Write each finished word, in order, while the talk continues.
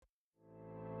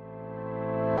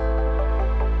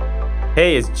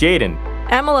Hey, it's Jaden.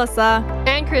 And Melissa.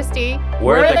 And Christy.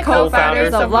 We're the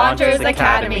co-founders of Launchers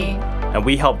Academy. And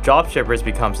we help dropshippers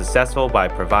become successful by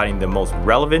providing the most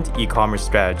relevant e-commerce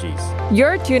strategies.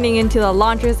 You're tuning into the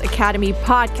Launchers Academy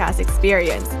podcast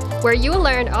experience, where you will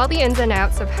learn all the ins and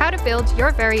outs of how to build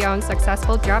your very own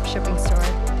successful dropshipping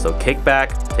store. So kick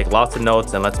back, take lots of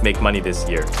notes, and let's make money this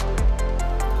year.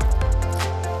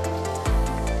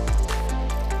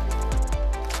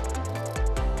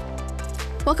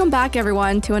 Welcome back,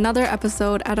 everyone, to another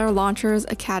episode at our Launchers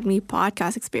Academy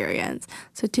podcast experience.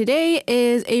 So today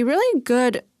is a really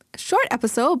good short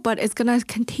episode, but it's going to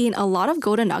contain a lot of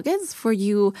golden nuggets for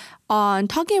you on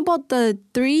talking about the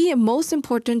 3 most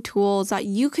important tools that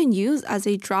you can use as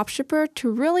a dropshipper to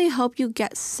really help you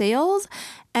get sales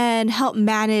and help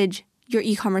manage your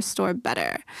e-commerce store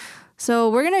better. So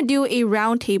we're going to do a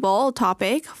roundtable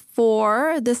topic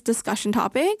for this discussion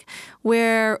topic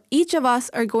where each of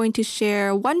us are going to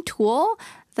share one tool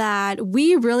that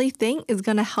we really think is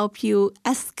going to help you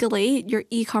escalate your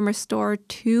e-commerce store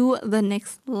to the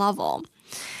next level.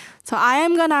 So I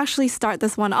am going to actually start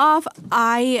this one off.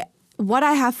 What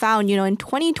I have found, in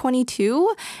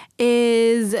 2022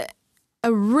 is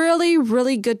a really,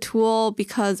 really good tool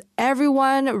because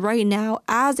everyone right now,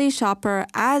 as a shopper,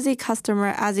 as a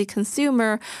customer, as a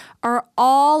consumer, are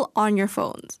all on your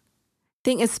phones. I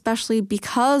think especially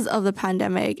because of the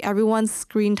pandemic, everyone's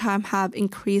screen time have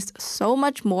increased so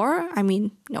much more. I mean,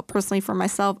 personally for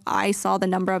myself, I saw the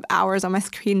number of hours on my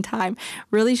screen time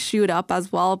really shoot up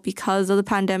as well because of the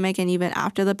pandemic and even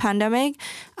after the pandemic.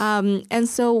 And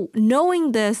so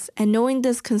knowing this and knowing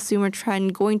this consumer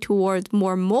trend going towards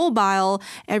more mobile,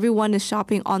 everyone is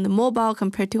shopping on the mobile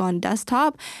compared to on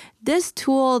desktop. This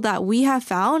tool that we have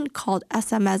found called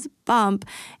SMS Bump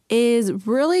is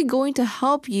really going to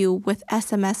help you with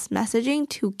SMS messaging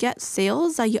to get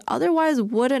sales that you otherwise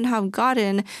wouldn't have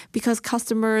gotten because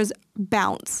customers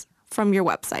bounce from your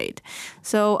website.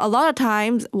 So a lot of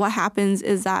times what happens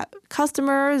is that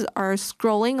customers are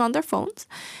scrolling on their phones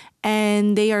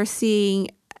and they are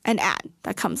seeing an ad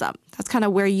that comes up. That's kind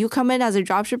of where you come in as a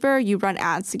dropshipper. You run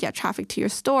ads to get traffic to your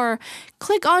store,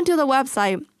 click onto the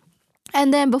website,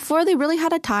 and then before they really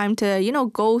had a time to,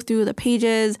 go through the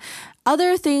pages,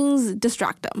 other things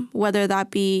distract them, whether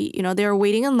that be, they were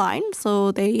waiting in line,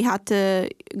 so they had to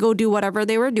go do whatever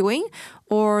they were doing,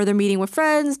 or they're meeting with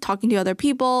friends, talking to other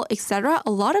people, etc.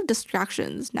 A lot of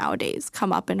distractions nowadays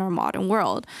come up in our modern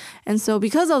world. And so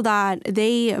because of that,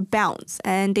 they bounce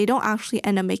and they don't actually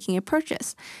end up making a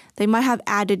purchase. They might have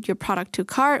added your product to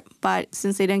cart, but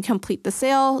since they didn't complete the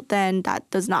sale, then that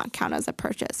does not count as a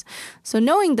purchase. So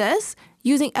knowing this,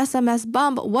 using SMS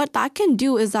Bump, what that can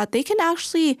do is that they can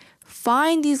actually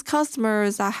find these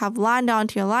customers that have landed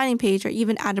onto your landing page or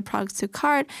even added products to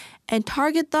cart and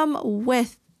target them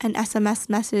with an SMS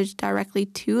message directly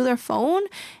to their phone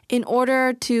in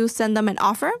order to send them an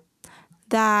offer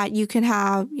that you can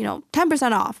have,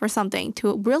 10% off or something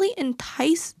to really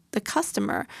entice the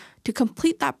customer to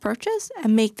complete that purchase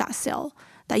and make that sale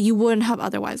that you wouldn't have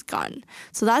otherwise gotten.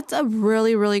 So that's a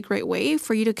really, really great way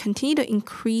for you to continue to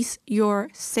increase your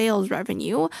sales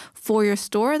revenue for your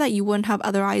store that you wouldn't have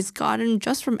otherwise gotten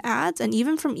just from ads and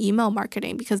even from email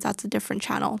marketing because that's a different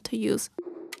channel to use.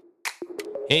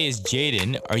 Hey, it's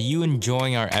Jaden. Are you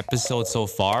enjoying our episode so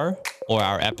far or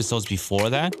our episodes before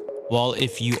that? Well,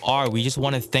 if you are, we just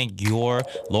want to thank your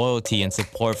loyalty and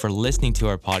support for listening to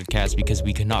our podcast because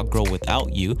we cannot grow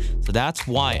without you. So that's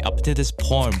why up to this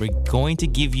point, we're going to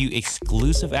give you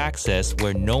exclusive access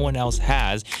where no one else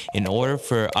has in order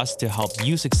for us to help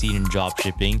you succeed in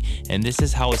dropshipping. And this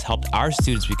is how it's helped our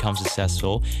students become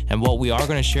successful. And what we are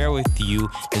going to share with you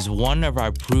is one of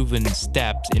our proven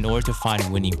steps in order to find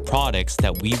winning products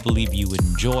that we believe you would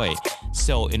enjoy.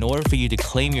 So in order for you to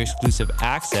claim your exclusive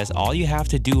access, all you have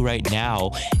to do right now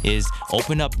is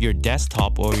open up your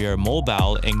desktop or your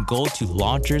mobile and go to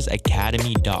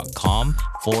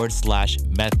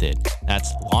launchersacademy.com/method.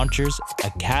 That's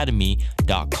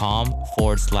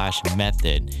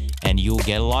launchersacademy.com/method. And you'll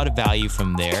get a lot of value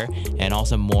from there. And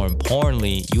also more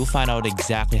importantly, you'll find out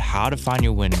exactly how to find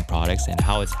your winning products and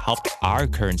how it's helped our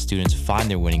current students find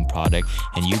their winning product,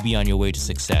 and you'll be on your way to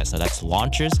success. So that's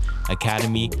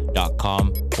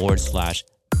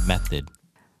launchersacademy.com/method.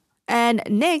 And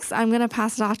next, I'm going to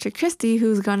pass it off to Christy,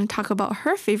 who's going to talk about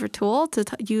her favorite tool to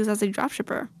use as a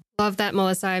dropshipper. Love that,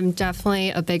 Melissa. I'm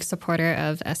definitely a big supporter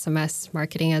of SMS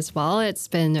marketing as well. It's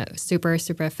been super,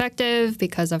 super effective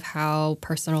because of how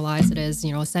personalized it is,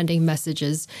 sending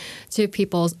messages to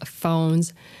people's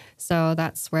phones. So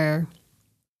that's where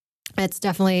it's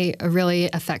definitely a really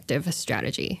effective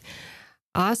strategy.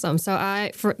 Awesome. So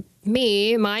for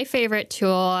me, my favorite tool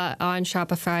on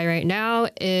Shopify right now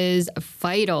is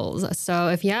Vitals. So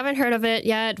if you haven't heard of it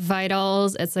yet,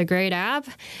 Vitals, it's a great app.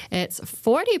 It's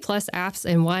 40 plus apps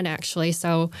in one, actually.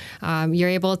 So you're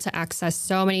able to access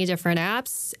so many different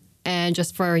apps, and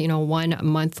just for, one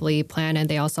monthly plan. And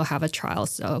they also have a trial.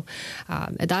 So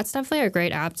that's definitely a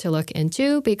great app to look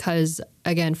into because,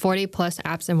 again, 40 plus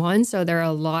apps in one. So there are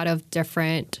a lot of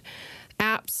different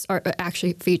apps or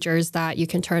actually features that you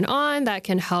can turn on that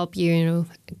can help you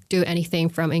do anything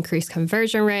from increase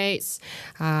conversion rates,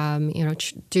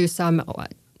 do some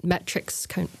metrics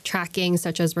tracking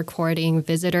such as recording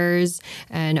visitors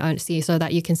and see so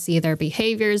that you can see their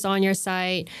behaviors on your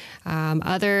site.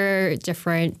 Other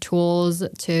different tools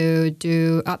to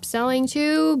do upselling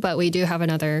to, but we do have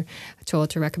another tool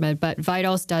to recommend. But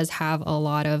Vitals does have a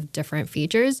lot of different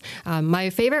features.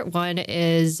 My favorite one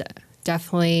is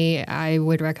definitely, I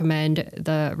would recommend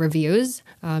the reviews.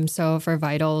 So for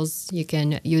Vitals, you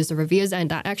can use the reviews,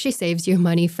 and that actually saves you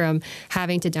money from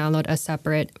having to download a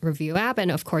separate review app.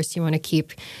 And of course, you want to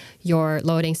keep your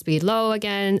loading speed low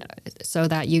again so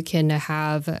that you can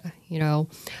have,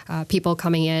 people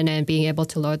coming in and being able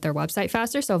to load their website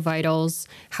faster. So Vitals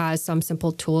has some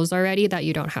simple tools already that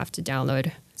you don't have to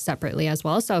download separately as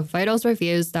well. So Vitals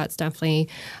reviews, that's definitely,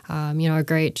 a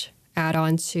great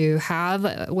add-on to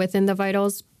have within the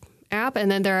Vitals app. And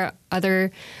then there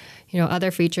are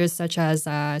other features such as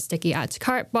sticky add to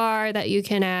cart bar that you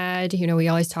can add. We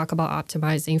always talk about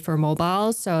optimizing for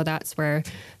mobile. So that's where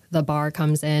the bar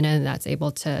comes in and that's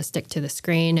able to stick to the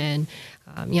screen. And,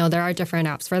 there are different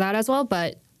apps for that as well.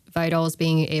 But Vitals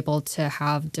being able to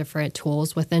have different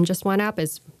tools within just one app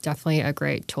is definitely a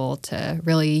great tool to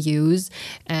really use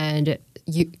and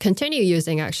you continue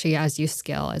using actually as you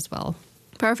scale as well.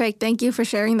 Perfect. Thank you for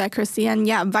sharing that, Christy. And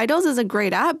yeah, Vitals is a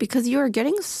great app because you are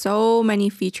getting so many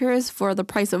features for the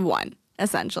price of one,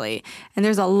 essentially. And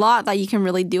there's a lot that you can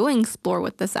really do and explore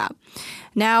with this app.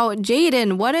 Now,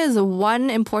 Jaden, what is one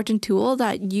important tool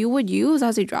that you would use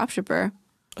as a dropshipper?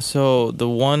 So the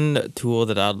one tool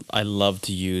that I love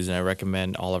to use and I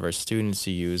recommend all of our students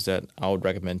to use that I would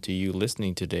recommend to you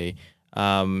listening today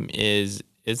is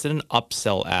it's an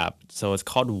upsell app. So it's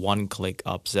called One Click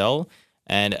Upsell.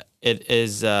 And it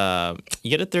is, you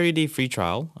get a 30-day free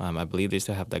trial. I believe they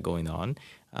still have that going on.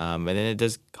 And then it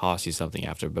does cost you something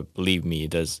after, but believe me,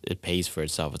 it pays for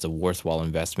itself. It's a worthwhile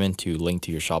investment to link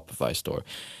to your Shopify store.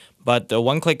 But the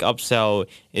one-click upsell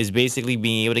is basically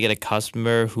being able to get a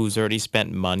customer who's already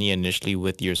spent money initially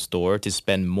with your store to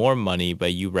spend more money by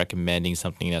you recommending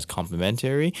something that's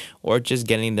complimentary or just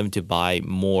getting them to buy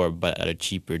more but at a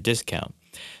cheaper discount.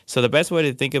 So the best way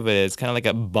to think of it is kind of like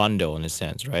a bundle in a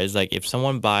sense, right? It's like if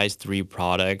someone buys 3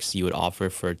 products, you would offer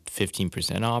for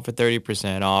 15% off or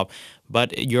 30% off,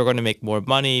 but you're going to make more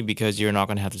money because you're not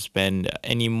going to have to spend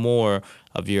any more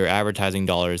of your advertising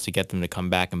dollars to get them to come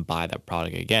back and buy that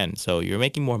product again. So you're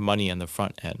making more money on the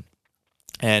front end.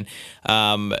 And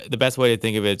the best way to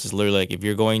think of it is just literally like if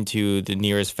you're going to the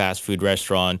nearest fast food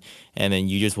restaurant and then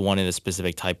you just wanted a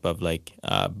specific type of like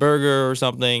burger or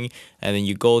something, and then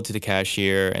you go to the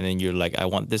cashier and then you're like, I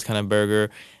want this kind of burger.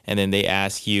 And then they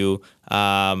ask you,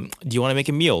 do you want to make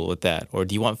a meal with that? Or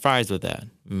do you want fries with that?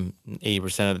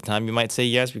 80% of the time you might say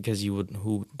yes because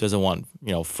who doesn't want,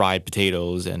 fried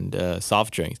potatoes and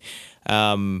soft drinks?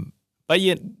 But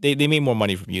yeah, they made more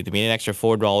money from you. They made an extra $4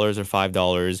 or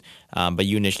 $5, but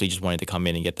you initially just wanted to come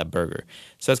in and get that burger.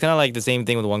 So it's kind of like the same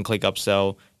thing with one-click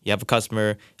upsell. You have a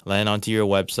customer land onto your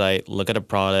website, look at a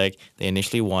product they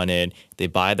initially wanted, they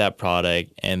buy that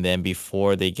product, and then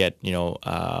before they get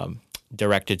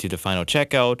directed to the final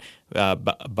checkout, a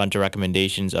bunch of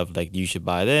recommendations of like you should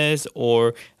buy this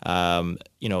or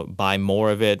buy more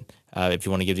of it. If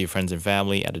you want to give to your friends and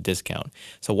family at a discount.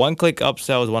 So one-click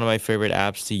upsell is one of my favorite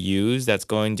apps to use that's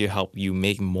going to help you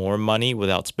make more money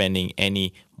without spending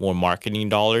any more marketing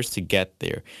dollars to get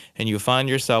there. And you find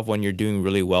yourself when you're doing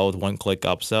really well with one-click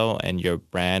upsell and your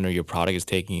brand or your product is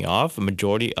taking off, a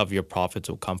majority of your profits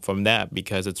will come from that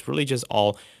because it's really just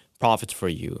all profits for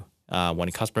you. When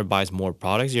a customer buys more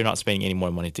products, you're not spending any more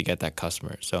money to get that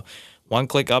customer. So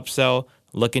one-click upsell,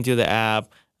 look into the app,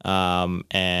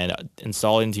 and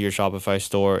install it into your Shopify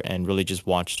store and really just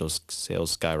watch those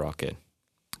sales skyrocket.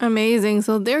 Amazing.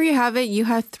 So there you have it. You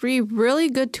have 3 really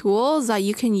good tools that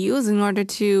you can use in order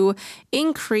to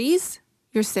increase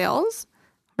your sales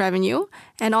revenue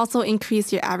and also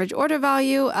increase your average order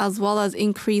value, as well as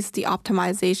increase the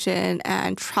optimization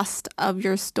and trust of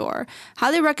your store.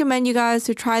 Highly recommend you guys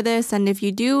to try this. And if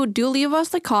you do leave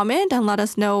us a comment and let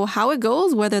us know how it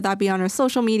goes, whether that be on our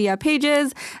social media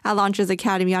pages at Launchers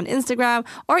Academy on Instagram,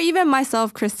 or even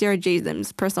myself, Christy, or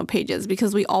Jason's personal pages,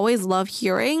 because we always love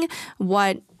hearing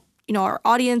what our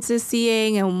audience is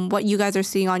seeing and what you guys are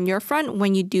seeing on your front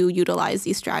when you do utilize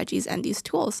these strategies and these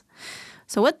tools.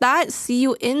 So with that, see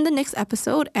you in the next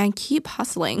episode and keep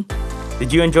hustling.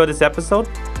 Did you enjoy this episode?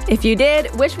 If you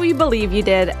did, which we believe you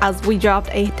did, as we dropped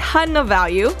a ton of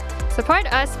value,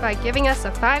 Support us by giving us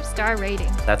a 5-star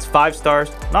rating. That's 5 stars,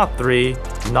 not 3,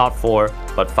 not 4,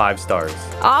 but 5 stars.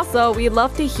 Also, we'd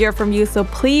love to hear from you, so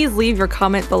please leave your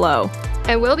comment below.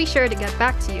 And we'll be sure to get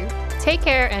back to you. Take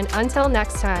care, and until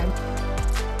next time.